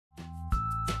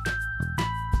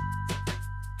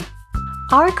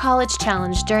Our college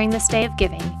challenge during this day of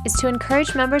giving is to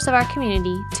encourage members of our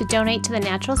community to donate to the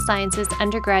Natural Sciences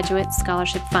Undergraduate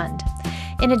Scholarship Fund.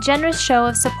 In a generous show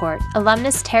of support,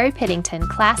 alumnus Terry Piddington,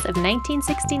 class of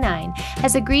 1969,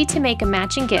 has agreed to make a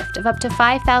matching gift of up to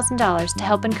 $5,000 to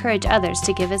help encourage others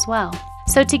to give as well.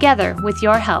 So together, with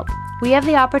your help, we have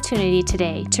the opportunity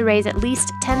today to raise at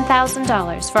least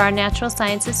 $10,000 for our natural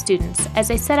sciences students as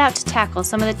they set out to tackle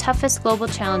some of the toughest global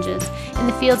challenges in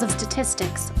the fields of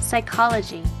statistics,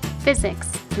 psychology,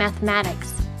 physics,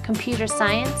 mathematics, computer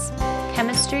science,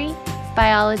 chemistry,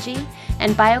 biology,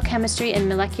 and biochemistry and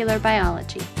molecular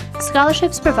biology.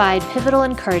 Scholarships provide pivotal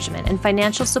encouragement and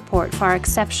financial support for our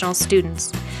exceptional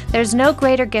students. There's no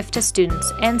greater gift to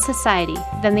students and society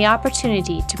than the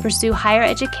opportunity to pursue higher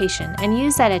education and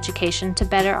use that education to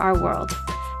better our world.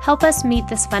 Help us meet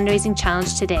this fundraising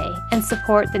challenge today and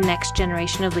support the next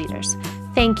generation of leaders.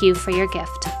 Thank you for your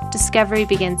gift. Discovery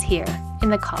begins here in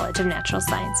the College of Natural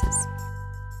Sciences.